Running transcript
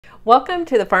Welcome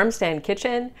to the Farm Stand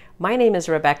Kitchen. My name is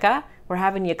Rebecca. We're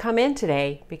having you come in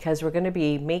today because we're going to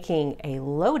be making a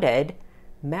loaded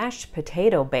mashed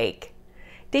potato bake.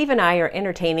 Dave and I are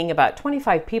entertaining about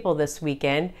 25 people this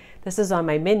weekend. This is on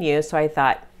my menu, so I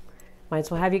thought, might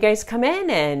as well have you guys come in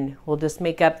and we'll just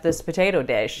make up this potato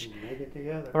dish. Make it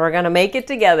together. We're going to make it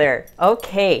together.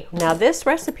 Okay, now this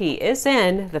recipe is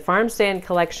in the Farm Stand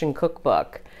Collection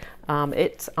cookbook.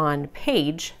 It's on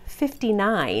page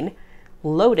 59,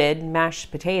 loaded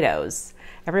mashed potatoes.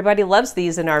 Everybody loves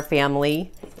these in our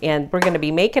family, and we're going to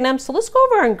be making them. So let's go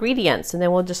over our ingredients, and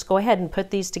then we'll just go ahead and put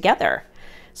these together.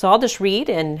 So I'll just read,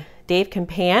 and Dave can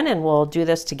pan, and we'll do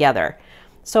this together.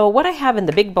 So what I have in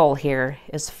the big bowl here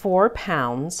is 4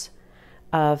 pounds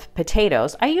of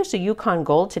potatoes. I used a Yukon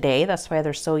Gold today. That's why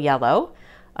they're so yellow.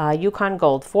 Yukon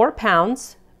Gold, 4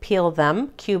 pounds. Peel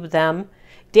them, cube them.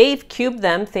 Dave cubed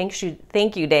them. Thank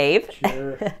you, Dave.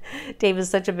 Sure. Dave is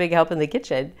such a big help in the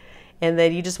kitchen. And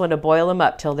then you just want to boil them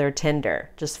up till they're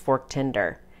tender, just fork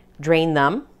tender. Drain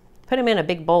them, put them in a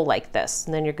big bowl like this,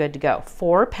 and then you're good to go.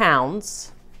 4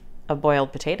 pounds of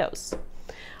boiled potatoes.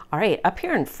 All right, up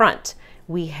here in front,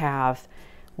 we have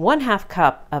 1/2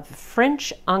 cup of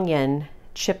French onion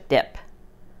chip dip,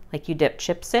 like you dip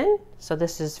chips in. So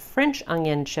this is French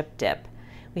onion chip dip.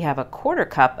 We have 1/4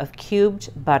 cup of cubed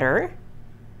butter,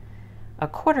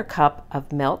 1/4 cup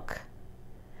of milk.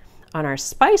 On our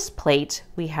spice plate,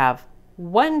 we have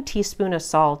 1 teaspoon of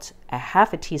salt,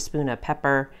 1/2 teaspoon of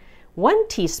pepper, 1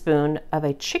 teaspoon of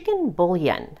a chicken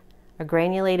bouillon, a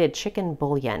granulated chicken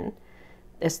bouillon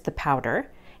is the powder.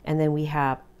 And then we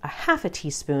have 1/2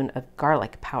 teaspoon of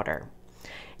garlic powder.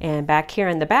 And back here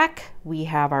in the back, we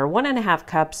have our 1½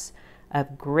 cups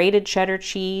of grated cheddar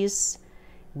cheese.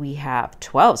 We have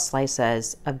 12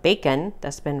 slices of bacon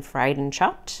that's been fried and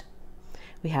chopped.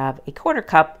 We have 1/4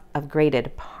 cup of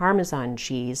grated Parmesan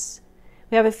cheese.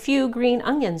 We have a few green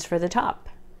onions for the top.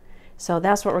 So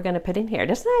that's what we're going to put in here.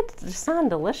 Doesn't that sound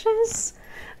delicious?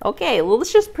 Okay, well,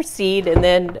 let's just proceed, and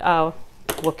then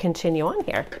we'll continue on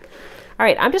here. All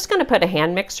right, I'm just going to put a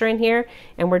hand mixer in here,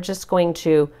 and we're just going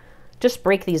to just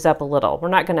break these up a little. We're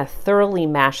not going to thoroughly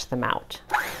mash them out.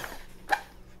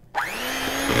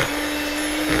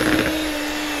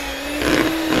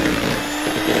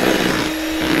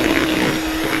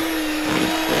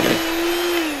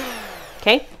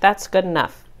 Okay, that's good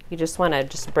enough. You just want to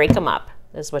just break them up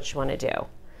is what you want to do.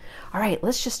 All right,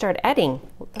 let's just start adding.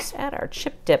 Let's add our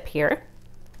chip dip here.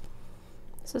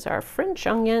 This is our French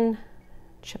onion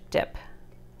chip dip.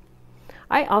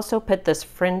 I also put this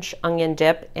French onion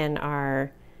dip in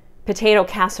our potato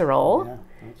casserole. Yeah,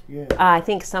 that's good. I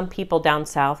think some people down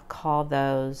south call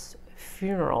those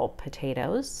funeral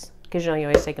potatoes, because you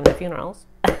always take them to funerals.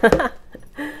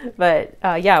 But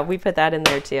yeah, we put that in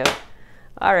there too.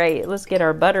 All right, let's get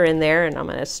our butter in there, and I'm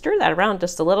going to stir that around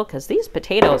just a little because these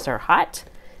potatoes are hot,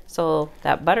 so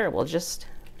that butter will just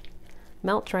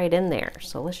melt right in there.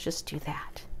 So let's just do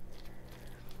that.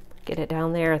 Get it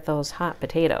down there with those hot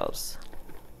potatoes.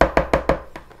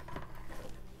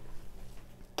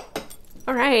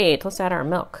 All right, let's add our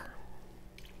milk.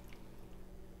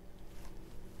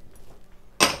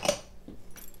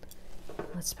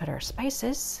 Let's put our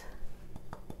spices.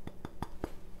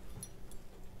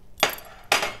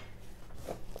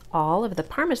 All of the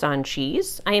Parmesan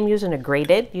cheese. I am using a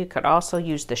grated. You could also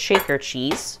use the shaker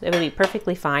cheese. It would be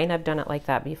perfectly fine. I've done it like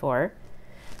that before.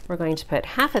 We're going to put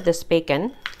 1/2 of this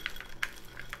bacon.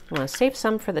 I'm going to save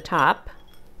some for the top.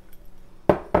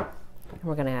 And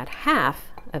we're going to add 1/2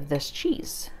 of this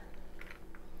cheese.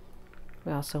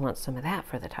 We also want some of that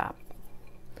for the top.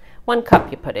 1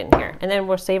 cup you put in here. And then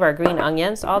we'll save our green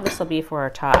onions. All this will be for our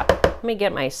top. Let me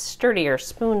get my sturdier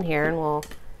spoon here and we'll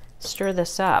stir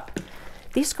this up.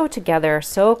 These go together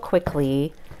so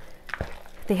quickly.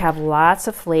 They have lots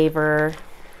of flavor.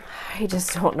 I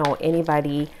just don't know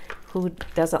anybody who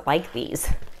doesn't like these.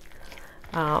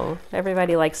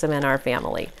 Everybody likes them in our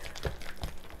family.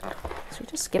 So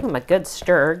just give them a good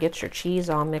stir. Get your cheese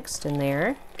all mixed in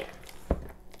there.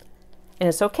 And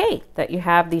it's okay that you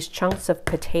have these chunks of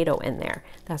potato in there.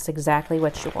 That's exactly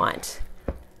what you want.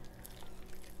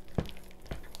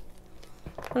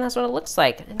 And that's what it looks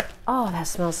like. And, oh, that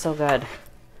smells so good.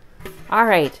 All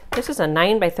right, this is a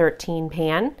 9 by 13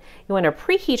 pan. You want to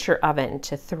preheat your oven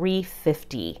to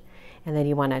 350. And then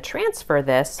you want to transfer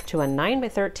this to a 9 by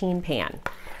 13 pan.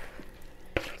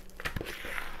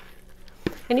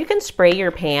 And you can spray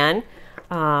your pan.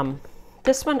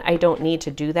 This one I don't need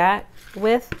to do that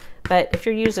with, but if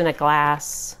you're using a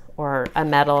glass or a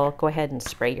metal, go ahead and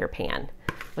spray your pan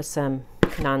with some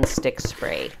non-stick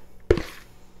spray.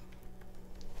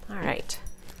 All right.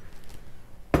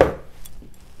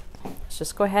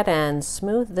 just go ahead and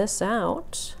smooth this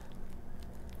out.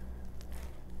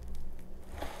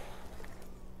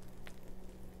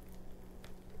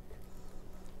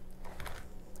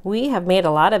 We have made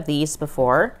a lot of these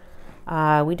before.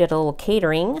 We did a little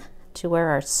catering to where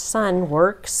our son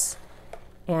works,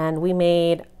 and we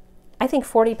made, I think,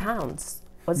 40 pounds,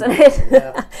 wasn't it?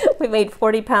 Yeah. We made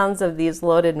 40 pounds of these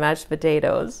loaded mashed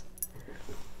potatoes.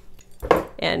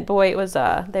 And boy, it was,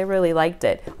 they really liked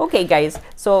it. Okay, guys,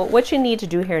 so what you need to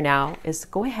do here now is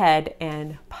go ahead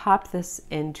and pop this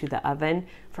into the oven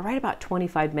for right about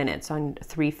 25 minutes on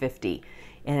 350.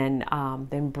 And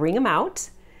then bring them out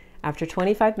after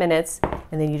 25 minutes.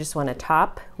 And then you just want to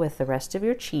top with the rest of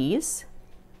your cheese.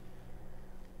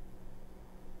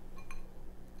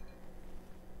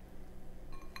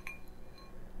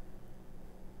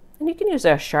 And you can use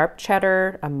a sharp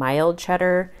cheddar, a mild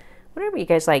cheddar, whatever you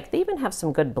guys like. They even have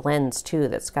some good blends too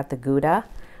that's got the Gouda.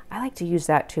 I like to use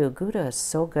that too. Gouda is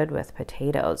so good with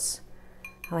potatoes.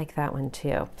 I like that one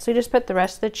too. So you just put the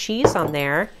rest of the cheese on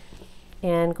there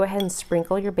and go ahead and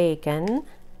sprinkle your bacon.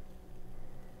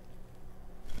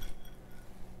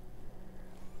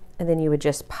 And then you would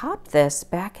just pop this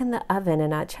back in the oven,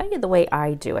 and I'll tell you the way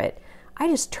I do it. I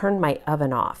just turn my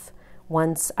oven off.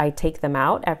 Once I take them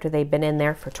out after they've been in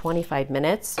there for 25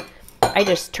 minutes, I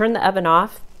just turn the oven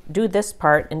off, do this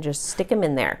part, and just stick them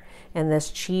in there. And this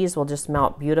cheese will just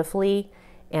melt beautifully,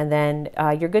 and then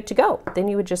you're good to go. Then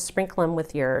you would just sprinkle them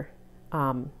with your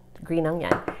green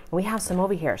onion. And we have some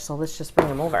over here, so let's just bring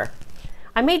them over.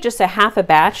 I made just a half a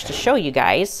batch to show you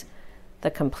guys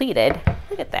the completed.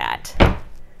 Look at that.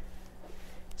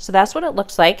 So that's what it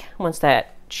looks like once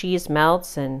that cheese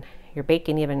melts and your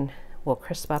bacon even will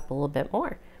crisp up a little bit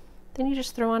more. Then you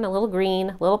just throw on a little green,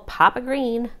 a little pop of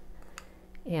green,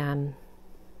 and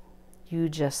you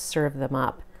just serve them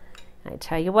up. And I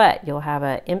tell you what, you'll have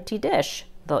an empty dish.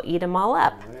 They'll eat them all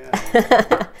up.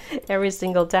 Yeah. Every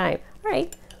single time. All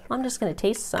right, well, I'm just gonna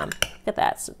taste some. Look at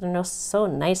that, they're so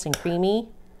nice and creamy.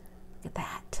 Look at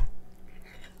that.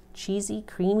 Cheesy,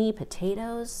 creamy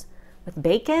potatoes with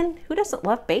bacon. Who doesn't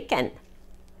love bacon?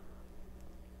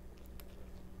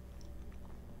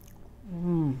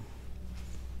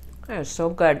 That is so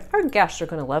good. Our guests are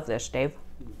gonna love this, Dave.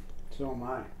 So am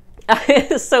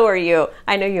I. So are you.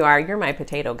 I know you are. You're my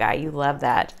potato guy. You love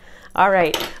that. All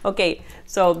right. Okay.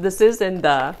 So this is in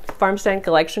the Farm Stand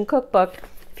Collection Cookbook.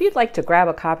 If you'd like to grab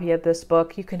a copy of this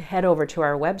book, you can head over to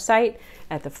our website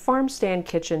at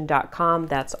thefarmstandkitchen.com.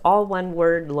 That's all one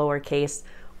word, lowercase.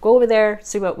 Go over there,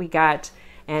 see what we got,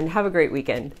 and have a great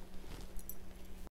weekend.